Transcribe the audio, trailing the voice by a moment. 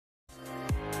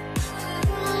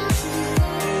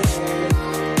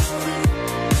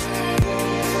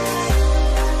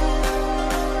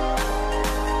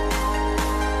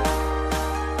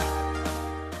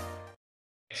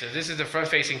this is the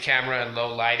front-facing camera and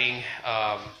low lighting.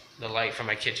 The light from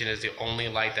my kitchen is the only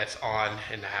light that's on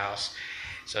in the house.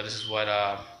 So this is what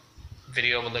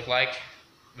video would look like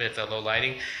with the low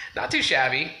lighting. Not too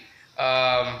shabby.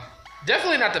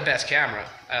 Definitely not the best camera.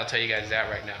 I'll tell you guys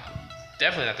that right now.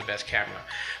 Definitely not the best camera,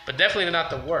 but definitely not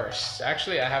the worst.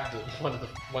 Actually, I have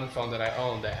one phone that I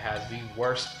own that has the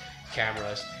worst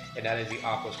cameras, and that is the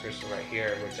Aquos Crystal right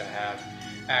here, which I have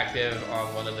active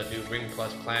on one of the new Ring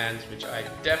Plus plans, which I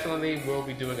definitely will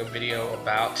be doing a video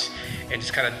about and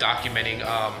just kind of documenting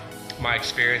my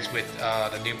experience with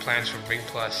the new plans from Ring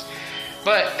Plus.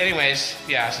 But anyways,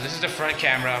 yeah, so this is the front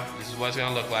camera. This is what it's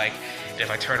gonna look like. And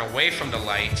if I turn away from the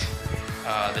light,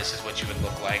 this is what you would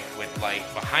look like with light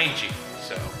behind you.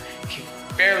 So you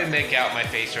can barely make out my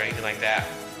face or anything like that.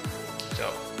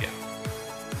 So yeah.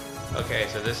 Okay,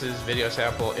 so this is video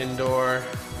sample indoor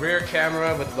rear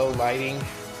camera with low lighting.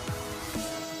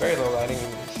 Very low lighting. You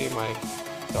can see my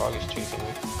dog is chasing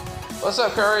me. What's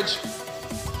up, Courage?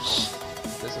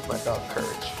 This is my dog,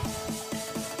 Courage.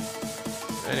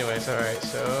 Anyways, alright,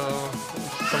 so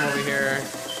come over here,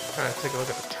 kind of take a look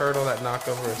at the turtle that knocked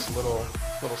over its little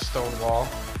stone wall.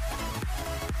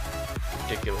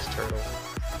 Ridiculous turtle.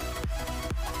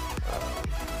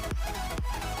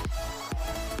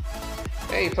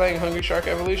 Hey, playing Hungry Shark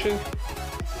Evolution?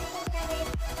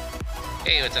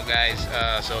 Hey, what's up guys?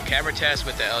 So camera test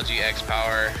with the LG X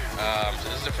Power. So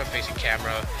this is the front-facing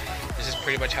camera. This is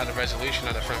pretty much how the resolution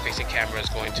on the front-facing camera is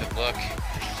going to look.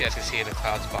 As you guys can see in the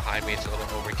clouds behind me, it's a little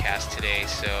overcast today,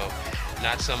 so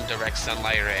not some direct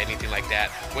sunlight or anything like that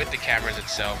with the cameras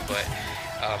itself, but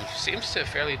seems to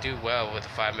fairly do well with a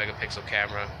 5 megapixel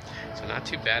camera, so not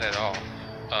too bad at all.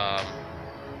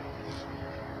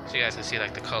 So you guys can see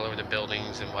like the color of the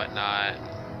buildings and whatnot,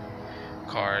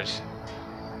 cars.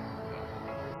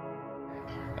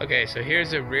 Okay, so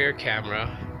here's the rear camera.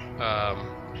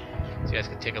 So you guys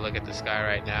can take a look at the sky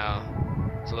right now.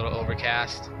 It's a little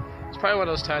overcast. It's probably one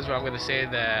of those times where I'm going to say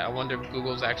that I wonder if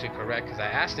Google's actually correct, because I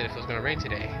asked it if it was going to rain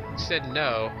today. It said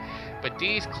no, but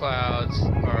these clouds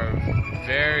are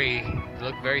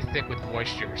look very thick with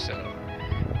moisture, so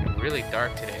they're really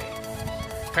dark today.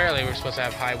 Apparently we're supposed to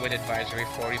have high wind advisory,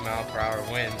 40-mile-per-hour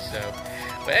winds. So,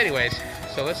 but anyways,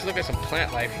 so let's look at some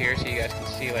plant life here, so you guys can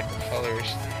see like the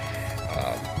colors.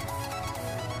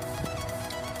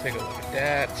 Take a look at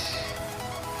that.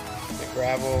 The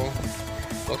gravel.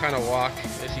 We'll kind of walk.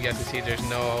 As you guys can see, there's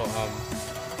no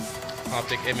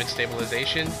optic image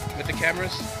stabilization with the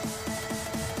cameras.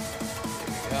 There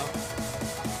we go.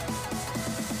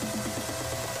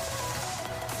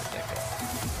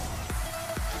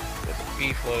 There's a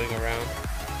bee floating around.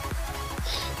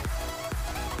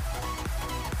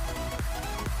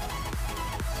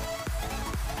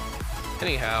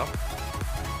 Anyhow,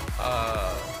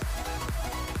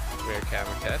 rear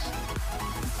camera test.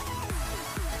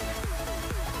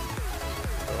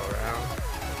 Go around.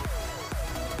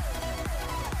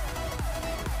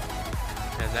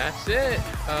 And that's it.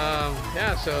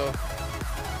 Yeah, so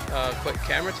quick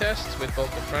camera test with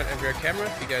both the front and rear camera.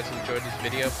 If you guys enjoyed this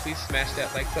video, please smash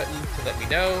that like button to let me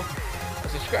know.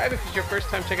 Subscribe if it's your first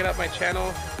time checking out my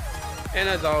channel. And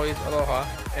as always, aloha,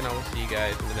 and I will see you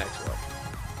guys in the next one.